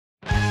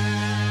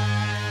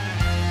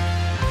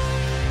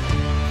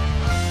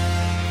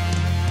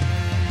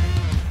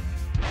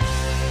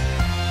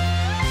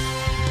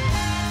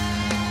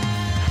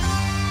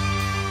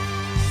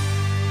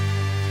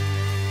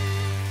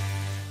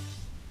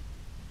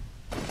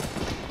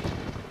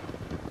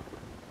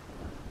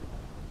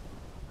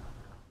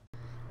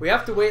We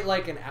have to wait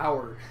like an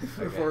hour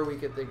before we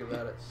can think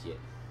about it. Shit.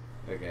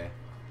 Okay.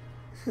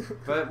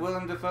 But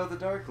Willem Dafoe, the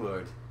Dark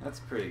Lord. That's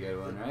a pretty good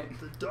one, right?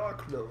 The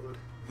Dark Lord.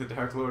 The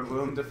Dark Lord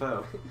Willem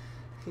Dafoe.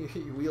 He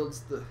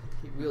wields the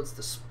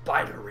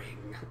spider ring.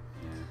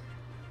 Yeah.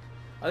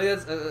 I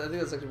think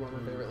that's actually one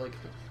of my favorite. Like,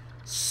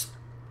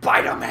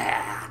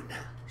 Spider-Man.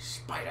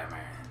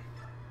 Spider-Man.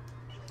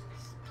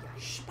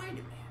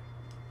 Spider-Man.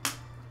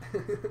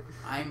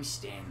 I'm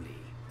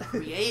Stanley,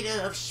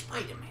 creator of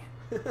Spider-Man.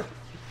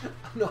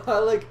 No, I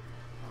like.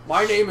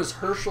 My name is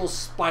Herschel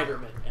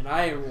Spider-Man, and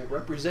I will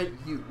represent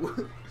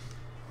you.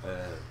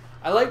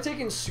 I like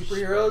taking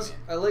superheroes.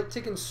 Spider-Man. I like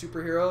taking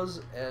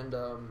superheroes and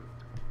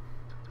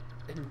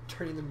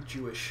turning them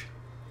Jewish.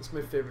 That's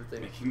my favorite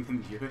thing. Making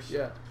them Jewish?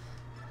 Yeah.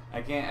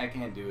 I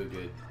can't do a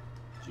good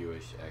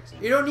Jewish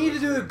accent. You don't need to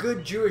do a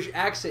good Jewish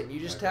accent.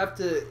 You just have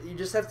to. You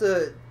just have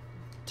to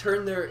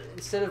turn their,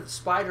 instead of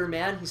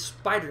Spider-Man, he's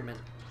Spider-Man.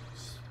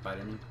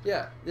 Spider-Man?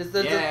 Yeah.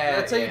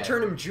 That's how you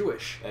turn him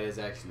Jewish. That is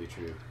actually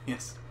true.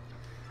 Yes.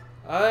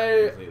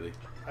 I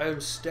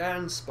am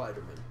Stan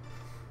Spider-Man.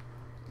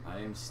 I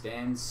am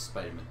Stan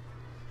Spider-Man.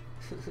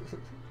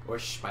 Or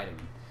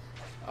Spider-Man.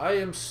 I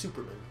am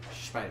Superman.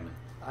 Spider-Man.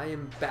 I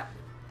am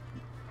Batman.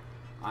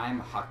 I'm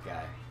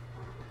Hawkeye.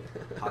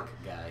 Hawk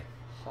guy.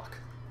 Hawk.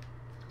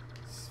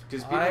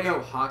 Because people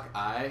go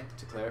Hawkeye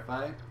to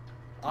clarify.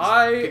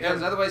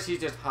 Because otherwise he's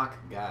just Hawk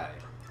guy.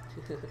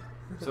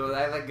 So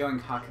I like going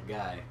Hawk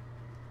guy,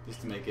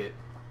 just to make it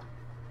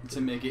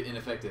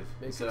ineffective.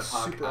 Instead of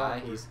Hawk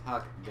eye, he's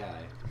Hawk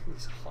guy.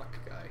 He's Hawk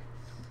guy.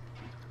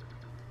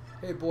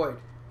 Hey Boyd.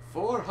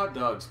 4 hot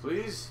dogs,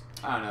 please.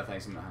 Oh no,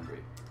 thanks. I'm not hungry.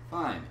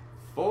 Fine.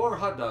 4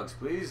 hot dogs,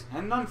 please,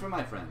 and none for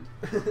my friend.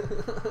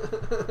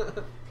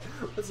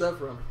 What's that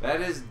from? That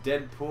is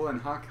Deadpool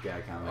and Hawk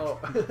Guy comics. Oh,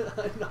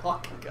 and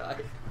Hawk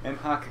guy. And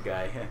Hawk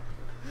Guy.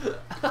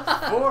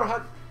 4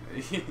 hot.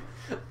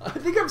 I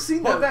think I've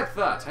seen that. Hold that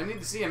thought. I need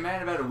to see a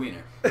man about a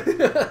wiener.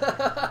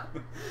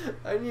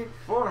 I need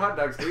 4 hot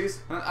dogs,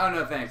 please. Oh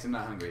no, thanks. I'm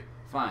not hungry.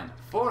 Fine.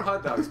 4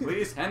 hot dogs,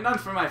 please, and none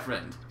for my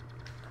friend.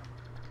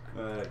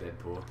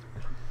 Deadpool.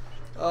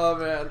 Oh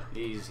man,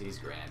 He's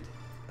grand.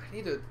 I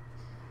need to.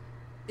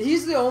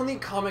 He's the only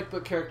comic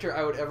book character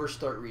I would ever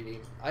start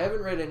reading. I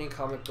haven't read any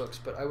comic books,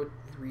 but I would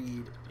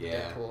read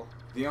Deadpool.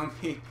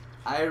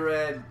 I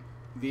read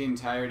the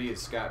entirety of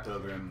Scott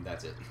Pilgrim.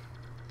 That's it.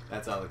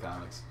 That's all the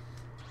comics.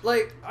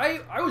 Like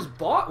I was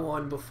bought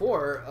one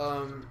before,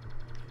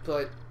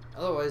 but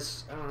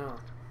otherwise I don't know.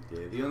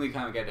 Yeah, the only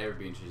comic I'd ever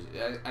be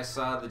interested. I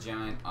saw the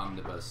giant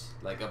omnibus,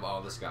 like of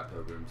all the Scott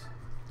Pilgrims,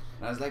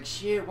 and I was like,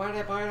 shit, why did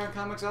I buy it on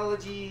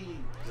Comixology?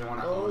 Because I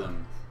want to own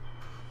them.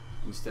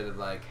 Instead of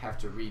like have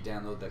to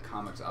re-download the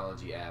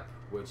Comixology app,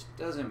 which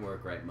doesn't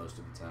work right most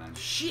of the time.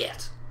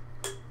 Shit.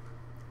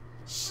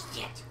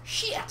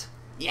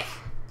 Yeah.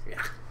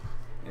 Yeah.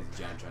 It's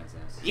John trying to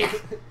sound. Yeah.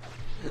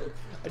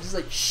 I just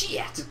like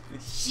shit.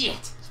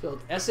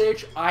 Spelled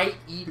SHIET.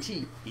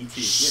 E.T.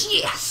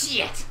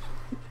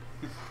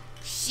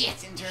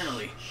 Shit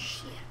internally.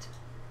 Shit.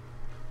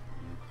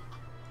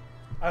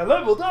 I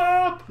leveled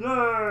up!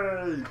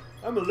 Yay!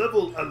 I'm a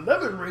level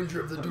 11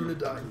 Ranger of the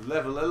Dunedain.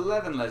 Level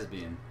 11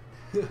 lesbian.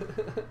 I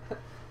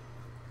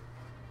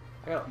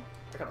got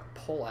a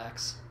pole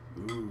axe.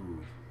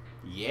 Ooh.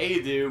 Yeah,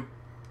 you do.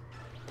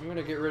 I'm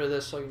gonna get rid of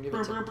this so I can give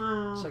it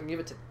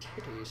to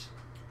Titties.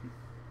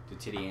 To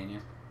Titty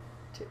Anya.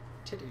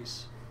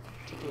 Titties.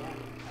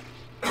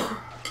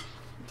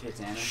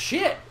 Titana.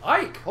 Shit!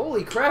 Ike!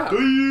 Holy crap!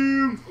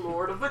 Damn!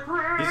 Lord of the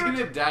Crap! He's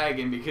gonna die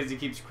again because he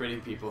keeps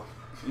critting people.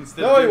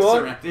 Instead No, of he being won't.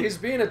 surrounded. He's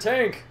being a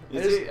tank.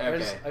 Is he?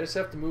 Okay. I just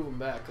have to move him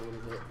back a little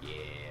bit.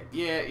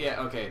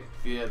 Yeah, okay.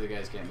 The other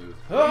guys can't move.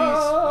 He's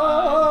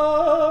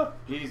Ah!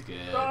 fine. He's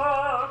good.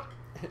 Ah!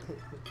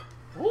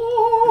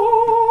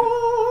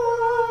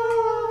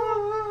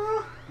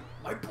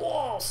 My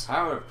balls!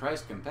 Power of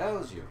Christ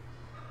compels you.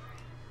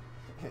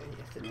 Yes,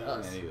 it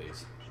does.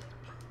 Anyways.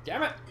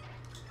 Damn it!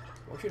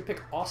 I want you to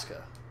pick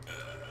Oscar.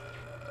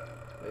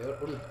 Wait,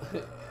 what do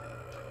you...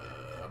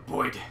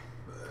 Boyd.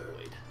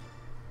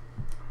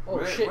 Oh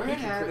Where shit! did He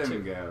can crit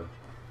Adam too. go?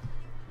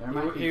 There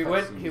might be He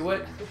went. cutscenes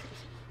in.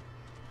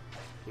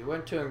 He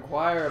went to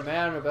inquire a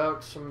man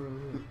about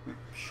some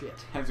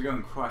shit. Have to go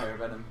inquire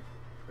about him.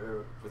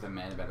 Or with a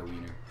man about a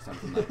wiener.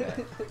 Something like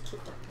that.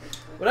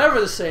 Whatever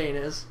the saying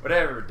is.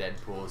 Whatever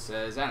Deadpool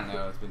says. I don't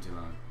know. It's been too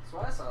long. So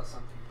I saw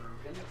something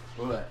broken.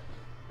 What?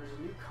 There's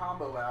a new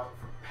combo out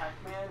for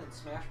Pac-Man and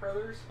Smash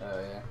Brothers. Oh,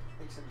 yeah.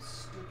 Makes them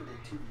stupid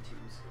at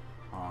 2v2s.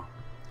 Aw.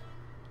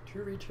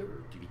 2v2.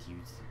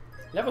 DVTs.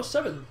 Level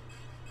 7.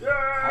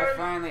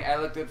 I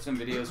looked up some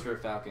videos for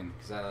Falcon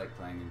because I like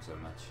playing him so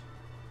much.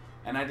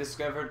 And I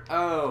discovered,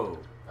 I'm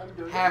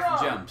doing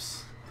half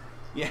jumps.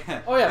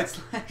 Yeah. Oh yeah. It's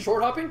like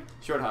short hopping?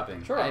 Short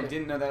hopping. I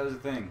didn't know that was a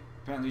thing.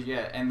 Apparently,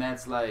 yeah. And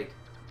that's like,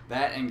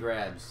 that and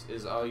grabs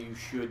is all you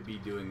should be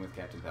doing with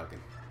Captain Falcon.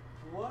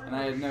 What? And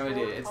I had no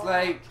idea.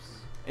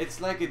 It's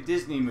like a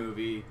Disney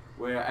movie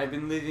where I've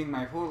been living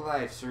my whole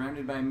life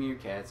surrounded by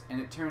meerkats,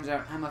 and it turns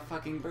out I'm a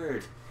fucking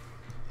bird.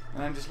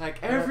 And I'm just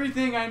like,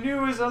 everything I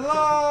knew is a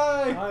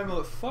lie! I'm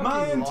a fucking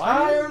My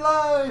entire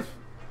life!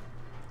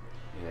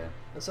 Yeah.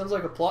 That sounds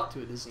like a plot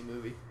to a Disney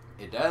movie.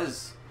 It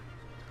does.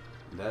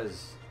 It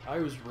does. I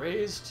was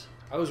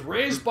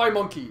raised by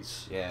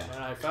monkeys. Yeah.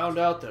 And I found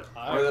out that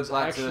I was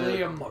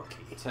actually a monkey.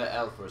 To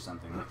elf or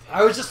something like that.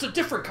 I was just a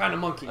different kind of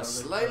monkey. A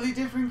slightly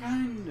different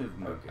kind of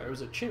monkey. I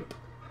was a chimp.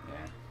 Yeah.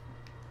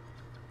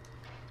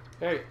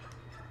 Hey.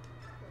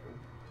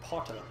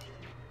 Potter.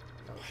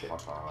 Oh shit.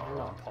 Potter. I'm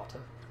not Potter.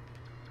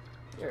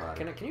 Here,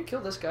 Potter. can you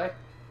kill this guy?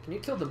 Can you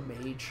kill the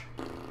mage?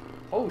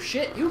 Oh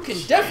shit, you can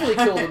definitely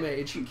kill the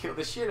mage. You can kill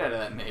the shit out of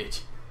that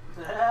mage.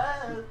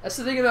 That's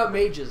the thing about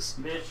mages.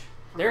 Bitch.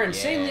 They're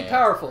insanely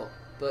powerful,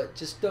 but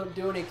just don't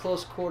do any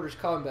close quarters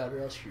combat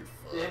or else you're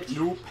fucked.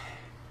 Nope.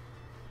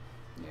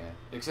 Yeah.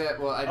 Except,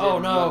 well, I did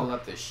level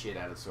up the shit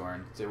out of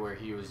Soren to where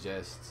he was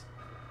just...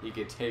 He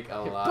could take a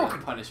lot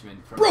of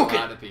punishment from a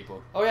lot of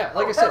people. Oh yeah,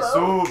 like I said,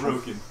 so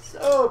broken.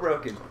 So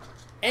broken.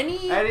 I Any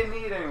didn't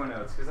need anyone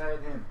else because I had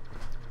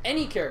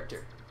him.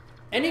 character.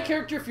 Any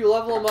character, if you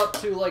level them up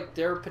to like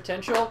their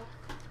potential,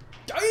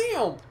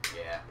 damn!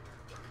 Yeah.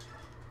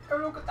 Oh,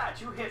 look at that.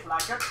 You hit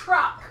like a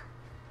truck.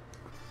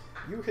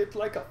 You hit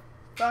like a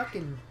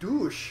fucking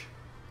douche.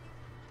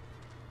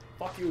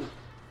 Fuck you.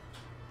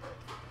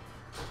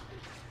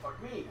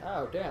 Fuck me.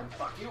 Oh damn.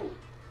 Fuck you.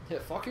 Yeah,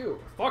 fuck you.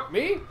 Fuck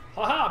me?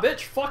 Haha,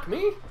 bitch, fuck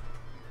me?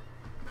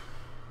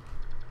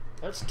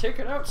 Let's take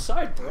it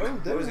outside, bro.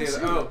 What was the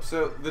other? Oh,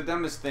 so the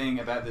dumbest thing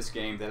about this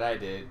game that I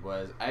did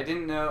was I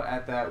didn't know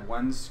at that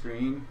one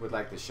screen with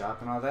like the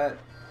shop and all that,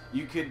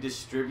 you could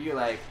distribute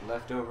like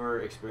leftover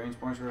experience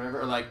points or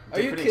whatever, or like Are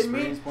you different kidding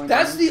experience me? points.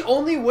 That's the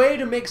only way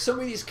to make some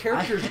of these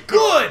characters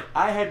good!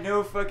 I had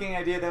no fucking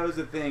idea that was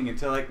a thing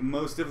until like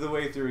most of the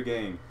way through a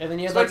game. And then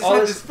you had So like I just all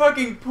had this... this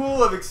fucking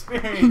pool of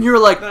experience. And you were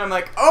like... Then I'm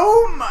like,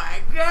 oh my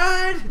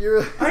god!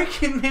 You're... I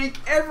can make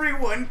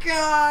everyone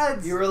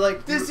gods! You were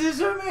like... This is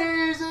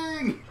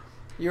amazing!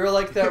 You were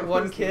like that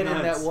one was kid in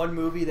nuts. that one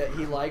movie that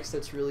he likes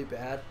that's really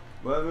bad.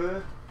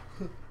 What?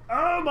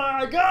 Oh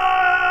my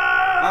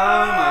god!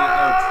 Oh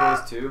my... Oh,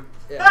 Trolls 2?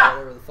 Yeah,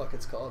 whatever the fuck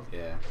it's called.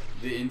 Yeah,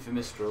 the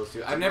infamous Trolls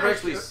 2. I've never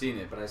actually seen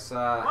it, but I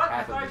saw What?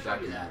 half I of thought the I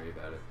showed you documentary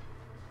about it.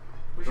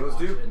 We should Trolls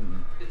watch 2? it. Mm.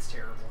 It's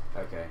terrible.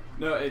 Okay.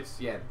 No,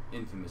 it's, yeah,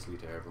 infamously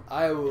terrible.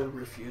 I will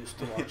refuse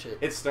to watch it.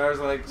 It stars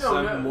like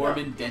some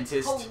Mormon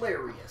dentist. It's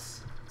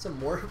hilarious. It's a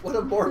what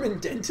a Mormon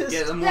dentist?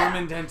 Yeah, the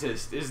Mormon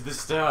dentist is the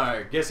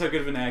star. Guess how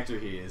good of an actor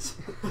he is.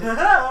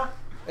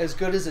 As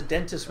good as a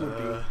dentist would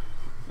be.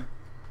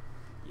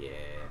 Yeah.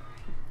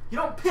 You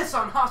don't piss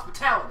on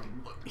hospitality.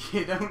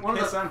 You don't One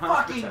of piss the on fucking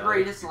hospitality.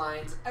 greatest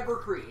lines ever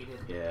created.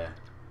 Yeah.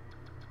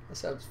 That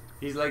sounds...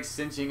 He's like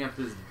cinching up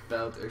his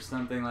belt or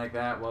something like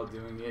that while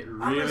doing it I'm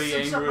gonna really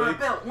cinch up my angrily.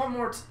 belt one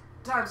more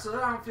time so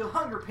that I don't feel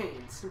hunger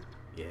pains.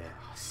 Yeah.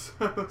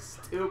 So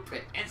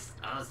stupid. It's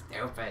so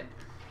stupid.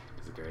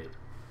 It's great.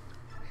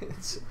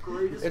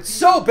 It's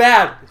so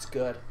bad! It's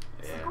good.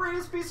 It's Yeah. the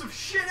greatest piece of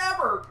shit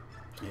ever.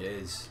 It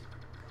is.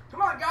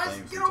 Come on, guys,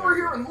 Thanks, get over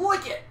here Tiger. and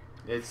lick it.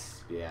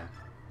 It's, yeah.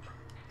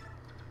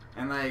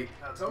 And like,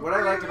 That's what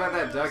I liked about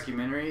that outrageous.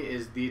 documentary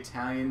is the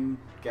Italian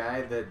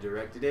guy that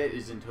directed it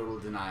is in total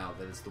denial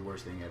that it's the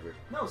worst thing ever.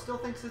 No, still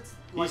thinks it's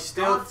He like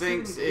still God's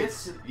thinks giving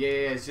it's, gifts yeah,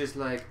 it's just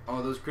like,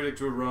 oh, those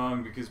critics were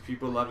wrong because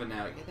people love it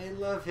now. Yeah, they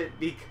love it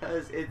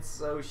because it's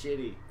so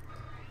shitty.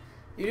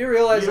 You do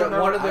realize You don't that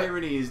know one what of the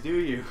irony is, do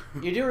you?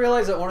 you do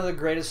realize that one of the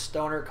greatest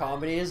stoner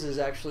comedies is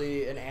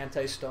actually an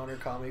anti-stoner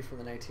comedy from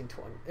the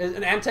 1920s.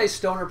 An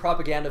anti-stoner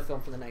propaganda film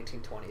from the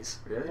 1920s.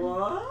 Really?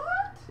 What?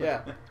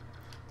 Yeah.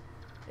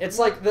 It's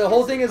like the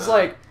whole thing is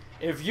like,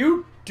 if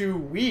you do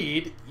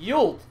weed,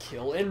 you'll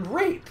kill and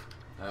rape.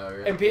 Oh,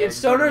 really? And Yeah,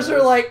 stoners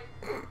are like,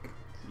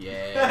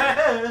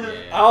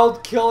 yeah. I'll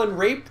kill and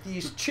rape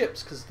these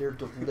chips because they're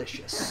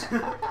delicious.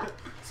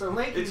 So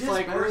Lincoln's just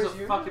like, where's better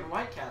a as fucking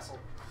White Castle?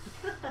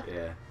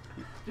 Yeah.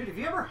 Dude, have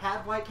you ever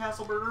had White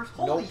Castle burgers?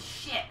 Holy Nope.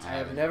 shit! I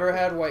have never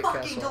had White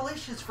Fucking Castle.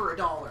 delicious for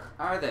 $1.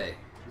 Are they?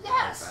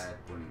 Yes!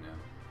 I wouldn't know.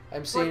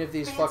 I'm seeing Like if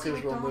these fancy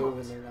fuckers will move,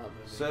 McDonald's. and they're not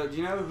moving. So, do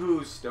you know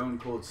who Stone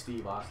Cold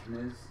Steve Austin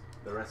is?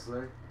 The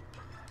wrestler?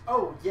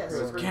 Oh, yes.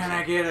 Really? it's Can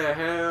I get a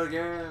hell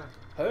yeah?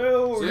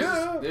 Hell So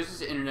yeah! there's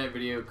this internet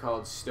video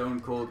called Stone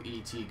Cold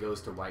E.T.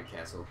 Goes to White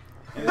Castle.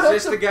 And What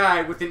it's just the- a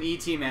guy with an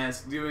E.T.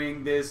 mask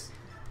doing this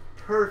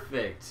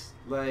perfect,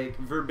 like,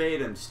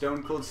 verbatim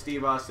Stone Cold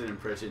Steve Austin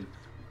impression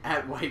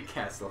at White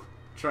Castle,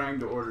 trying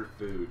to order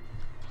food.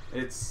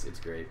 It's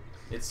great.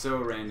 It's so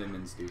random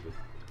and stupid.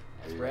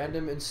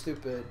 Random and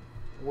stupid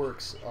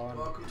works on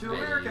Welcome to I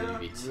America.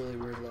 love it. really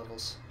weird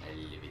levels. I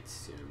love it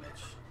so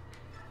much.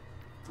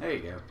 There you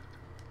go.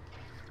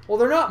 Well,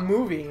 they're not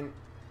moving,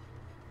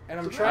 and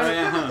I'm trying to,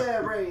 yeah. Look at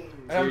that range.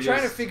 and I'm You're trying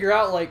to just- figure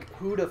out like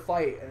who to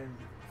fight and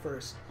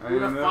first. Are Who you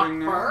the moving fuck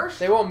now? first?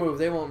 They won't move.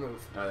 They won't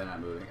move. Oh, they're not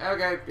moving.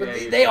 Okay. But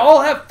yeah, they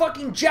all have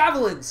fucking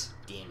javelins.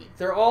 Damn it.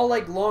 They're all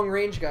like long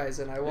range guys,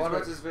 and I want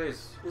What's to. his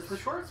face? Is the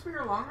short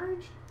spear long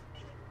range?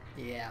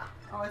 Yeah.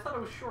 Oh, I thought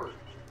it was short.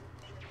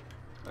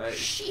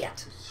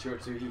 Shit.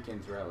 Short so he can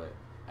throw it,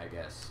 I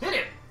guess. Hit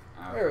him!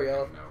 I There we go.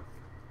 don't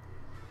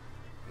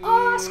know.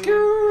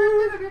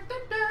 Oscar!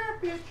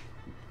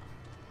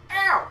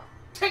 Ow!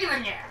 Take it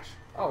in the ass.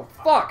 Oh,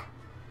 fuck!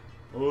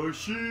 Oh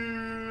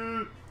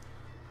shit!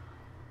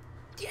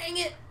 Dang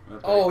it!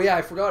 Okay. Oh, yeah,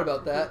 I forgot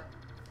about that.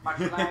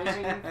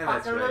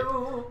 That's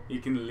right. You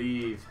can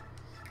leave.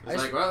 I It's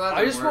just, like, well, that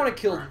I just didn't want work.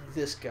 to kill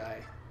this guy.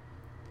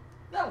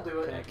 That'll do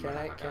it. Can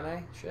I?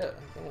 Shit,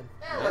 I can.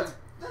 Yeah,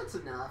 that's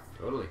enough.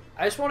 Totally.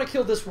 I just want to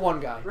kill this one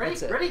guy. Ready?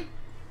 That's it. Ready?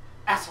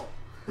 Asshole.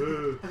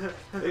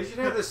 They should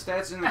have the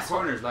stats in the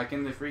corners, like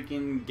in the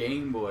freaking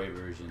Game Boy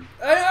version.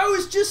 I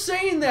was just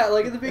saying that,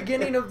 like, at the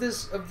beginning of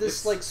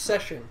this like,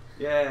 session.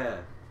 Yeah.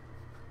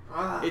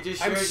 It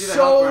just I'm shows you the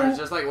so- health bar. It's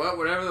just like, well,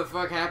 whatever the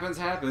fuck happens,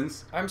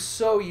 happens. I'm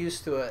so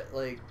used to it,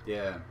 like,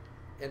 Yeah.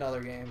 in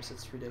other games.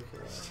 It's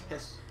ridiculous.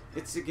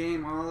 It's a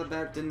game all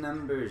about the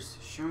numbers.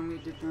 Show me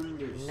the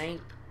numbers. What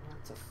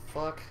the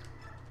fuck?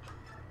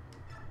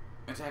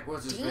 Attack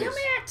what's his Damn face?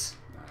 it!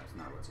 No, it's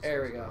not what's his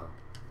There face we at go. all.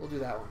 We'll do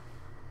that one.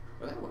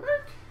 Will that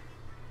work?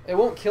 It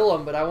won't kill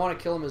him, but I want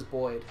to kill him as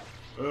Boyd.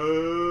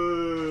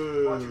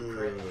 Watch him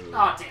crit.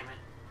 Oh, damn it.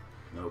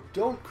 Nope.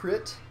 Don't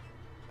crit.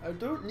 I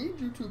don't need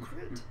you to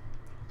crit.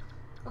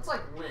 That's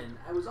like Lynn.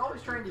 I was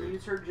always trying to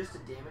use her just to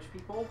damage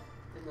people.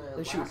 In the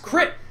Then she would last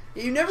crit.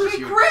 You never. She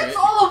She would crits crit.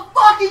 all the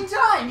fucking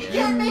time. You Yeah.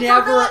 can't make her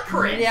never, not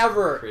crit.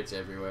 never. Crits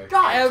everywhere.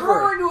 God, Ever. throw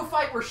her into a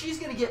fight where she's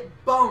gonna get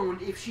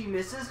boned if she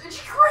misses, and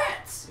she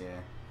crits. Yeah.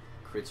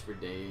 Crits for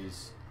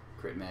days.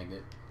 Crit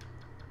magnet.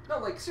 No,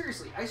 like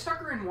seriously, I stuck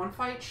her in one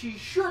fight. She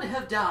should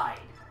have died.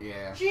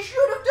 Yeah. She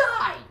should have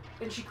died,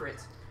 and she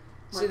crits.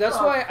 I'm See, like, that's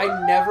the why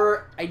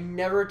fuck? I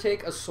never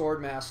take a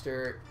sword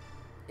master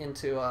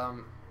into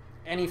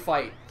any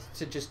fight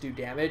to just do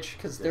damage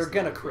because they're Just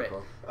gonna the crit.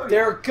 people. Oh, yeah.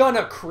 They're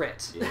gonna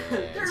crit. Yeah.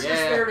 They're just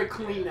yeah. there to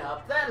clean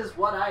up. That is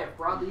what I have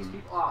brought these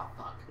people. Oh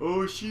fuck.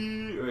 Oh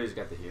shit! Oh, he's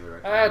got the healer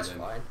right That's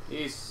behind him. fine.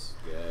 He's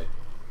good.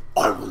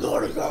 I will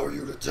not allow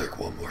you to take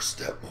one more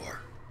step more.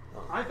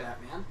 Hi,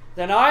 Batman.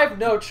 Then I've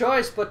no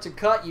choice but to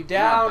cut you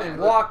down Not and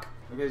bad. walk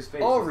Look at his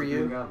face. over He's the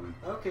you. Green Goblin.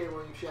 Okay,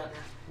 William Shatner.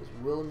 with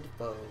Willem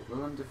Dafoe.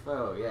 Willem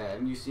Dafoe. Yeah.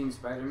 Haven't you seen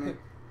Spider-Man?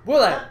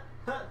 Willem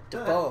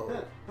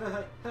Dafoe.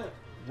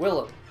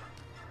 Willem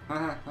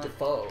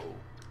Dafoe.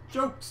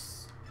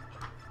 Jokes.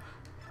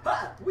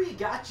 Ha! We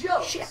got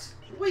jokes. Shit.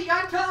 We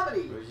got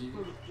comedy. What did you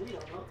do? We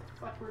don't know what the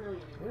fuck we're doing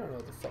We anymore. don't know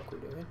what the fuck we're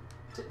doing.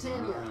 Titania.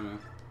 I don't know.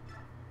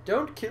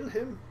 Don't kill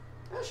him.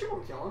 She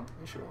won't kill him.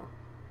 You should want.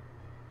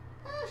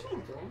 She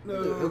won't kill him.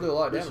 He'll do a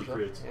lot of Yes, damage. he Though.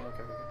 crits. Yeah,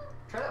 okay.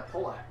 Try that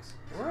poleaxe.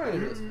 Alright,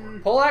 it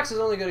is. Poleaxe is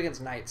only good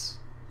against knights.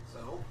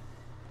 So?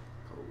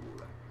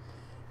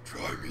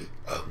 Try me.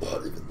 I'll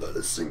not even let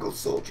a single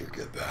soldier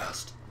get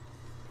past.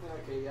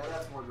 Okay, yeah,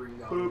 that's more Green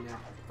Goblin now.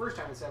 First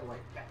time it sounded like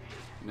Batman.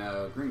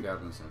 No, Green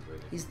Goblin sounds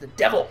weird. He's the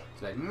devil.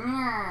 It's like,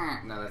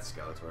 no, that's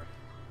Skeletor.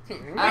 I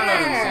don't know what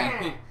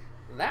he's saying.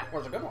 That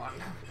was a good one.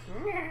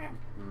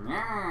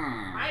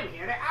 I'm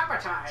here to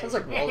appetize. Sounds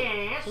like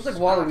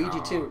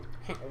Waluigi too.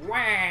 He's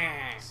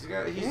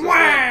just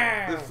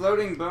like the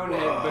floating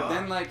bonehead, but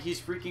then like he's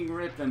freaking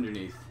ripped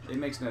underneath. It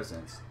makes no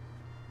sense.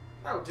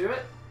 That'll do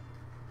it.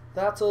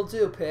 That'll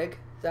do, pig.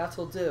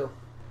 That'll do.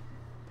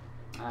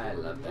 I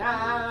love that.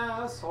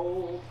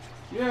 Asshole.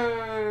 Movie.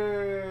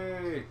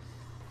 Yay!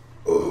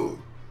 Oh,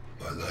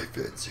 my life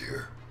ends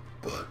here.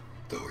 But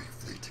though you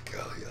flee to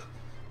Kalia,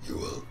 you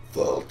will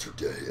fall to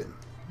Dayan.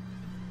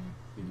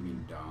 You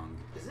mean dong?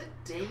 Is it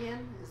Dayan?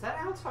 Is that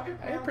how it's fucking I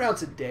pronounced?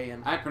 pronounce it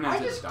Dayan. I pronounce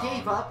I it just dong.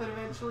 gave up and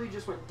eventually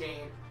just went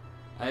Dayan.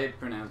 I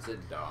pronounce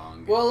it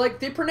dong. Well, like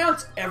they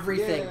pronounce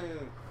everything. Yeah.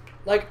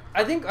 Like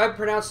I think I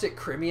pronounced it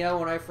Crimea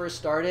when I first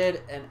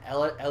started, and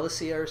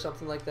Elysia or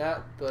something like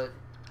that. But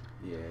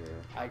Yeah.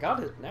 I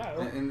got it now.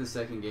 In the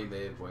second game,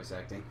 they have voice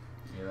acting.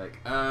 You're like,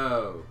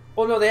 oh.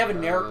 Well, no, they have a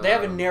they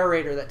have a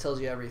narrator that tells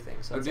you everything.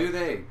 So Oh, it's do like,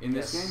 they? In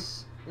this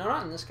yes. No,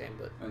 not in this game,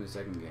 but game? Oh, in the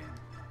second game.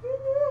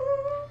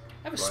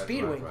 I have a Right,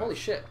 speed right, wing. right. Holy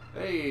shit!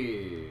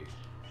 Hey.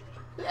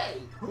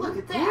 Hey, look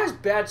at Who has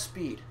that. bad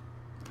speed?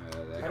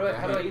 That How do I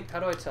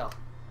guy. tell?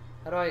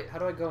 How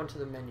do I go into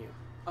the menu?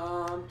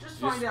 Just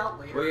find out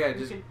later. well, yeah, we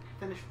just- can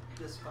finish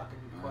this fucking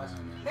quest.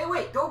 no. Hey,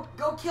 wait, go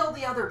kill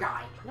the other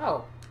guy.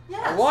 No.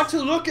 Yes. I want to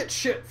look at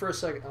shit for a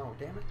second. Oh,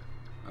 damn it!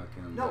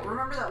 Okay, No,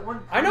 remember that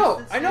one? I know.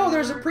 priest I that's know. standing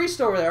There's a there?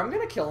 priest over there. I'm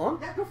gonna kill him.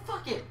 Yeah, go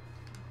fuck it.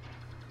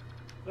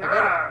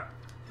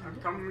 I'm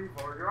coming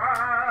for your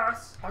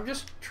ass. I'm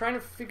just trying to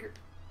figure.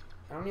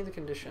 I don't need the You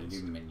conditions.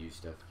 do menu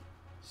stuff.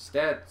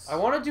 Stats. I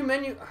want to do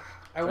menu.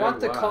 I Try want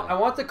the what? I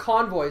want the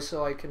convoy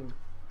so I can.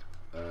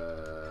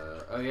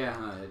 Oh yeah,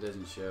 huh? It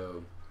doesn't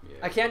show. Yeah.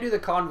 I can't do the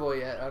convoy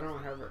yet. I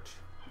don't have it.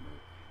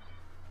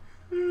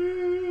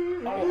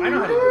 Oh, I know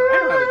how to do it. I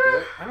know how to do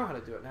it. I know how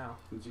to do it now.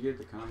 Did you get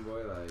the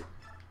convoy like?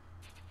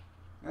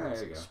 Oh,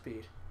 there you go.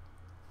 Speed.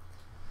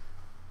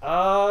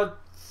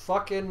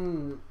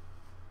 Fucking.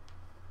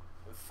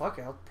 Fuck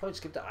it. I'll probably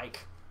skip to Ike.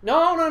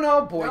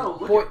 No. Boyd. No,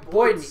 look Boyd. at Boyd,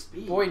 Boyd's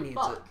speed. Boyd needs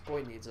Fuck. it.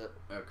 Boyd needs it.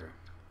 Okay.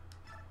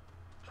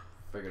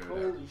 Figured it out.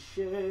 Holy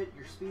shit,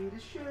 your speed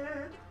is shit.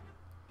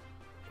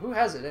 Who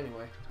has it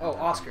anyway? Oh,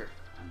 Oscar.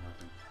 I'm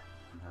helping.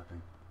 I'm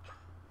helping.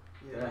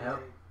 Yeah. Did I help?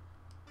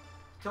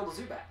 killed a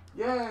Zubat.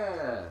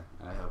 Yeah,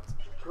 I helped.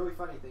 Really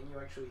funny thing, you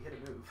actually hit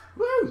a move.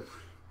 Woo!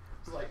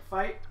 It's like,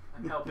 fight,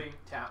 I'm helping,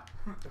 tap.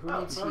 Who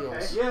needs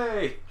heals?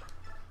 Yay!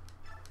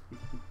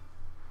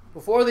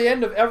 Before the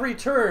end of every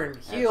turn,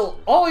 heal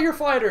Absolutely. all your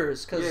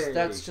fighters, because Yay.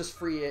 that's just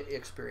free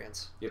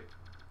experience. Yep.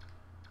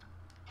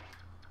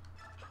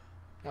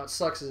 Now, it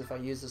sucks is if I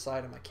use this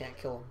item, I can't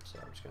kill him, so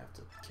I'm just going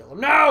to have to kill him.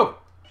 No!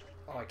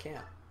 Oh, I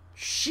can't.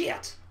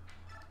 Shit!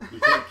 You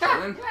can't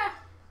kill him?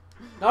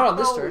 Not on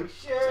this Holy turn.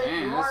 shit,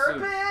 Damn, you that's are a a-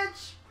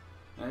 bitch!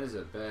 That is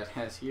a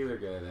badass healer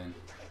guy then.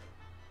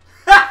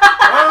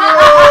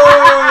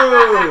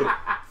 Oh!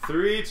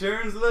 3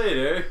 turns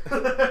later.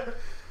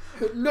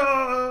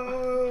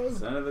 No!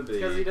 Son of a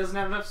Because he bitch. doesn't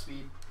have enough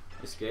speed.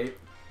 Escape.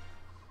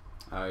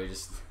 Oh, you're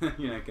just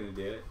you're not gonna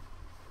do it.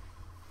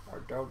 I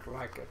don't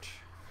like it,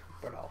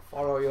 but I'll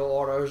follow your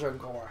orders and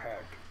go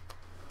ahead.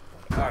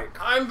 But Ike,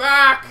 I'm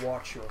back.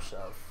 watch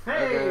yourself.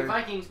 Hey, Okay.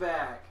 Viking's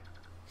back.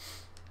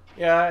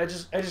 Yeah, I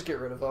just get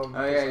rid of them.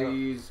 Oh yeah, you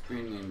use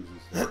screen names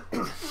and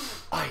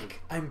stuff.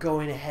 Ike, I'm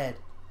going ahead.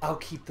 I'll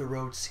keep the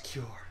road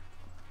secure.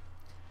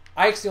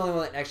 Ike's the only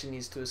one that actually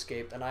needs to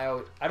escape, and I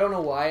don't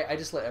know why. I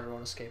just let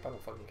everyone escape. I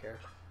don't fucking care.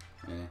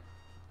 Yeah.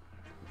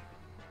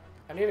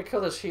 I need to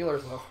kill this healer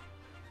though.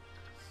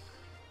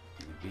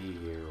 Gonna be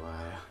here a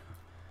while.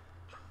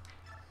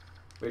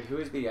 Wait, who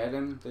is the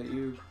item that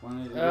you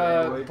wanted to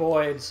avoid?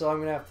 Boyd. So I'm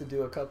gonna have to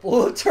do a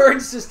couple of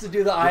turns just to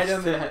do the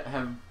item. Just And to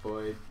have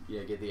Boyd,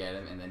 yeah, get the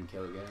item and then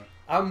kill a guy.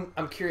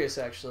 I'm curious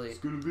actually.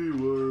 gonna be a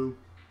while.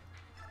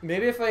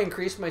 Maybe if I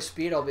increase my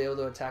speed, I'll be able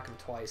to attack him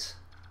twice.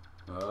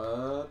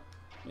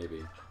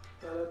 Maybe.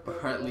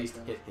 Or at least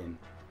hit him.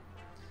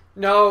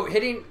 No,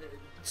 hitting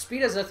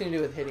speed has nothing to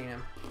do with hitting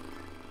him.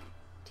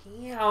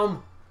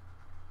 Damn.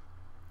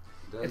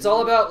 It's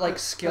all about like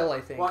skill, I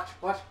think. Watch,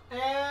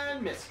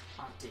 and miss.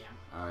 Oh, damn.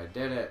 I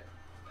did it.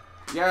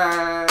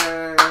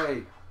 Yay!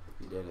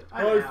 You did it.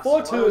 I'm I an asshole.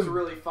 fought I was him.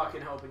 really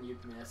fucking hoping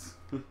you'd miss.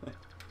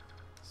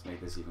 Let's make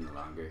this even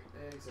longer.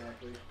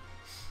 Exactly.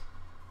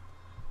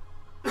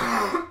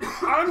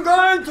 I'm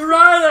going to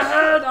ride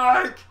ahead,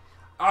 Ike.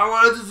 I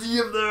wanted to see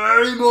if there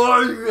are any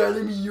more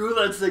enemy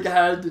units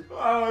ahead.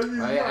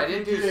 I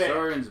didn't do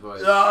Soren's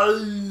voice.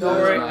 Don't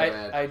worry, my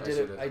bad. I I did it.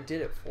 should've. I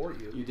did it for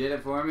you. You did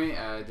it for me?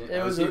 I did. It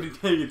I was wasn't a- even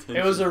paying attention.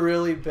 It was a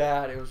really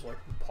bad. It was like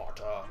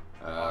Potter.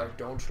 I Uh,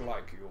 don't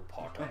like you,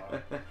 Potter.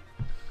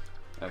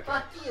 okay.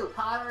 Fuck you,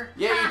 Potter.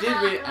 Yeah, you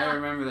did read. I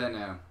remember that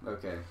now.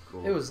 Okay,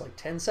 cool. It was like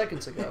 10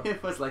 seconds ago.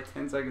 It was like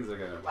 10 seconds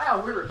ago.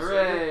 Wow, we were absurd.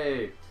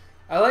 Hooray!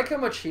 I like how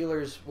much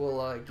healers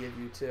will give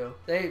you too.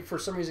 They for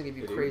some reason give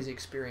you They do? crazy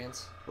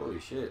experience. Holy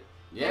shit.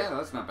 Yeah,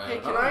 that's not bad Hey,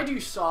 at can all. I do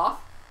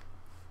soft?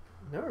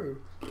 No,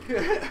 I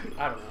don't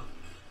know.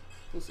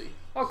 We'll see.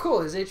 Oh,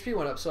 cool! His HP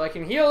went up, so I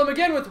can heal him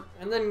again with,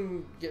 and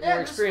then get more the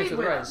experience speed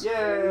with went Rise. up.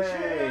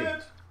 Yay!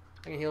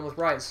 I can heal him with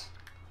Rise.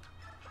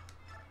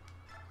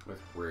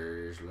 With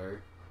Weasley.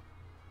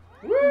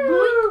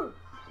 Woo!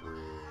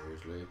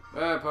 Weasley.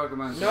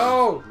 Pokemon.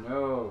 No! themes.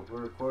 No, we're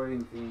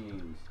recording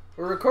themes.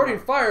 We're recording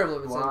Fire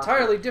Emblem. It's an Wow.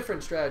 entirely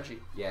different strategy.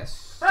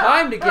 Yes.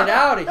 Time to get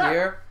out of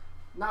here.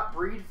 Not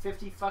breed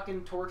 50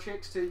 fucking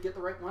Torchics to get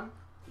the right one?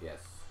 Yes.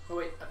 Oh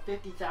wait, a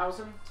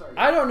 50,000? Sorry.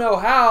 I don't know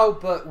how,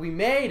 but we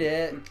made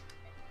it.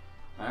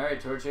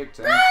 Alright, Torchic,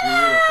 time for you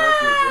to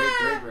fuck your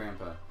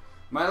great-great-grandpa.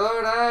 My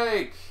Lord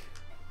Ike!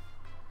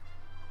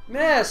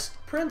 Miss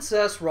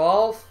Princess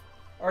Rolf,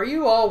 are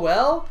you all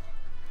well?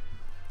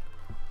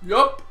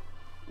 Yup,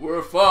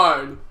 we're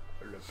fine.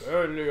 And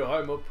apparently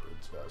I'm a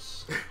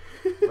princess.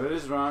 What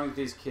is wrong with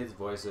these kids'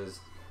 voices? Is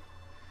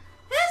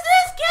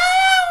this guy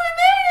how we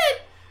made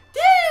it?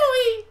 Did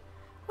we?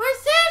 We're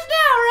safe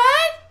now,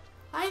 right?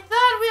 I thought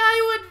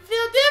I would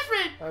feel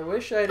different. I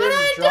wish I But didn't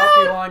I drop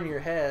you don't. on your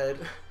head.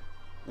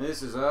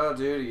 This is all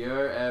due to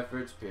your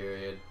efforts,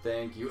 period.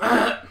 Thank you.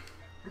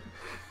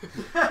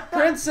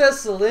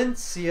 Princess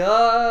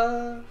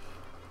Valencia.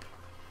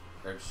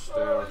 It's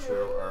still too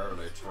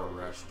early to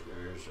rest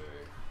easy.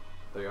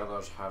 The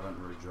others haven't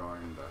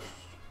rejoined us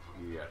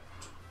yet.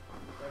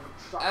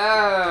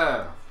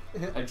 Ah!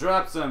 I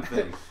dropped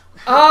something.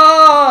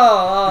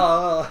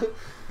 Ah!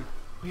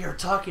 We are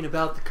talking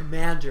about the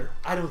commander.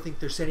 I don't think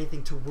there's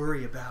anything to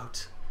worry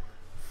about.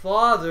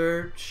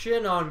 Father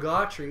Shinon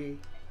Gautry.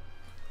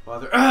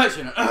 Father.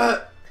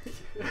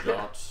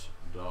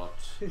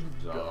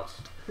 Dot.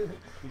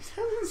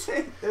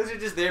 Those are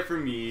just there for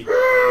me.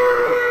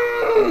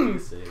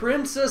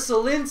 Princess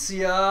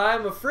Valencia,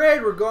 I'm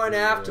afraid we're going to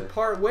have to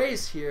part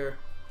ways here.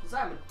 Because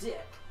I'm a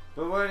dick.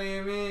 But what do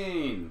you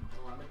mean?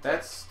 Well, I'm a dick.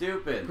 That's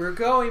stupid. We're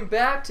going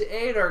back to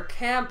aid our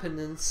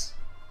campaignants.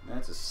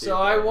 That's a stupid So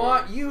I idea.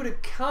 want you to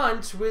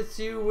cunt with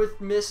you with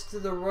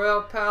Mr. the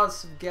Royal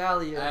Palace of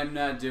Gallia. I'm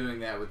not doing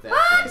that with that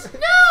What?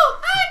 thing. No,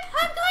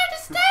 I'm going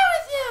to stay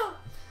with you.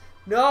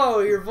 No,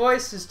 your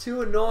voice is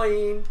too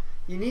annoying.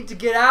 You need to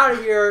get out of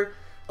here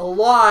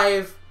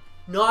alive,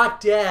 not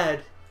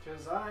dead.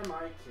 Because I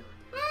might kill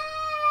you.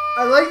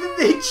 I like that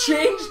they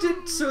changed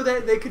it so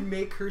that they could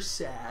make her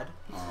sad.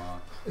 Aw,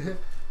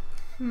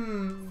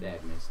 Hmm.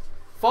 sadness.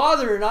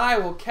 Father and I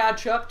will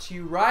catch up to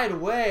you right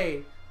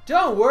away.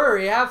 Don't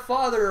worry, have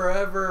Father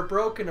ever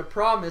broken a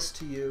promise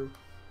to you?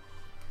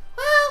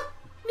 Well,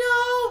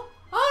 no.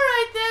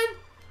 Alright then.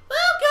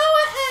 We'll go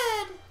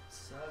ahead.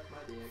 Suck my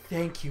dick.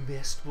 Thank you,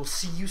 Mist. We'll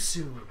see you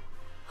soon.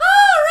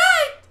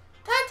 Alright!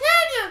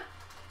 Titania,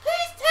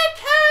 please take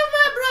care of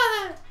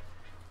my brother.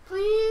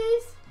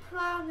 Please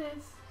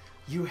promise.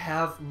 You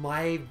have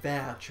my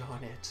badge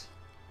on it.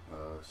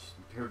 Oh,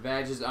 her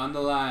badge is on the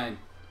line.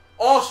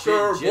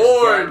 Oscar Shit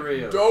just got Boyd,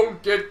 real.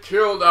 don't get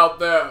killed out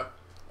there.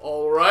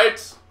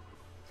 Alright?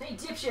 Hey,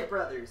 dipshit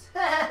brothers.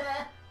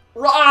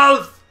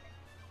 Ralph!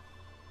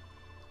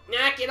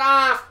 Knock it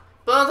off,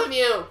 both of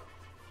you.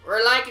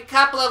 We're like a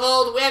couple of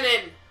old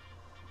women.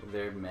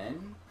 They're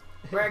men?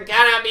 We're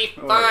gonna be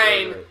Oh,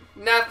 fine. wait.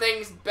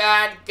 Nothing's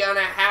bad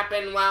gonna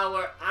happen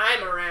while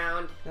I'm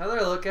around. Now that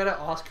I look at it,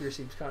 Oscar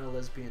seems kind of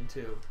lesbian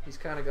too. He's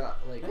kind of got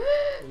like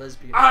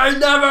lesbian. I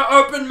never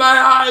opened my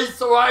eyes,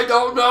 so I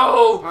don't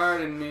know.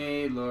 Pardon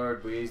me,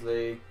 Lord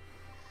Weasley.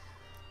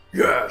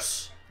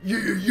 Yes.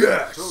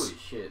 Yes. Holy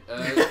shit.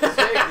 Take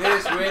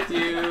this with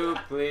you,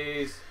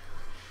 please.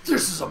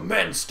 This is a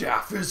men's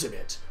staff, isn't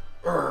it?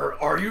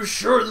 Are you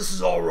sure this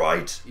is all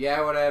right?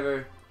 Yeah,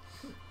 whatever.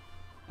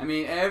 I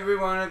mean, every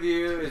one of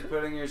you is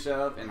putting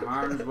yourself in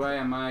harm's way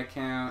on my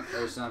account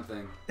or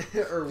something.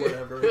 or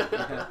whatever.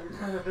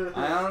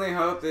 I only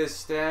hope this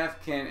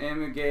staff can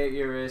mitigate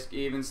your risk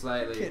even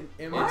slightly. Can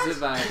It's a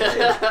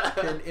vibe.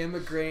 Can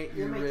immigrate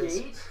your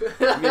risk.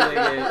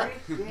 Mitigate.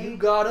 You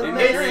got a man.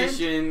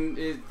 Immigration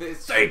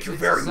is. Thank you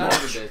very son of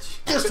a much. bitch.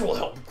 This will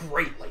help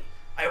greatly.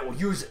 I will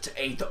use it to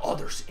aid the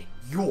others in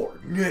your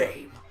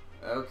name.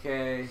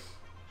 Okay.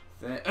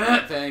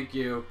 Thank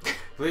you.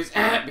 Please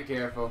be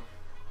careful.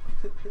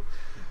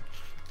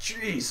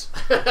 Jeez.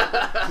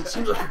 It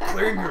seems like you're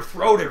clearing your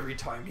throat every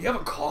time. Do you have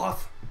a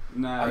cough?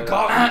 No.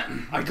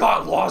 I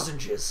got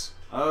lozenges.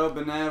 Oh,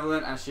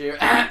 benevolent, I share.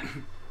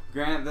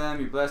 Grant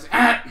them your blessing.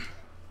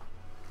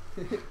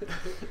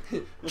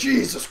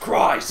 Jesus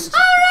Christ.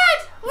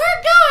 Alright, we're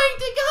going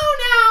to go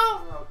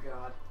now. Oh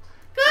god.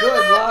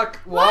 Good luck.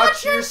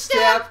 Watch your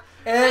step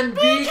and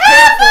be careful!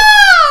 careful.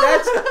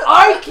 That's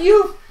Ike,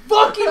 you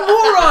fucking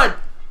moron.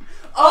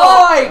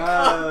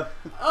 Ike.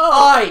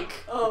 Ike.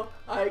 Oh,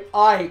 Ike.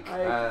 Ike.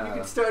 You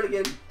can start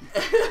again.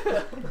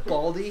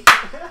 Baldy.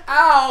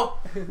 Ow!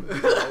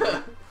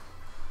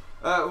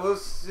 We'll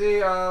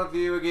see all of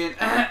you again.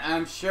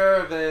 I'm sure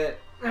of it.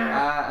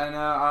 I know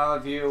all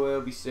of you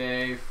will be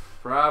safe.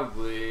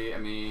 Probably. I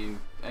mean,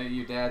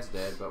 your dad's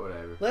dead, but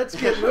whatever. Let's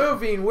get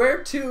moving.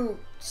 Where to,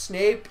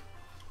 Snape?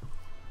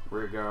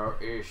 We go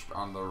east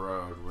on the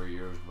road we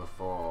used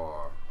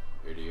before,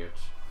 idiot.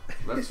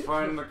 Let's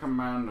find the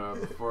commander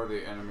before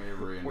the enemy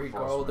reinforcements We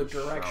go the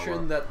show direction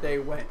up. that they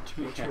went,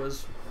 which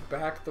was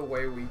back the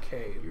way we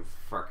came. You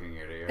fucking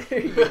idiot.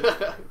 You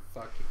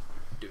fucking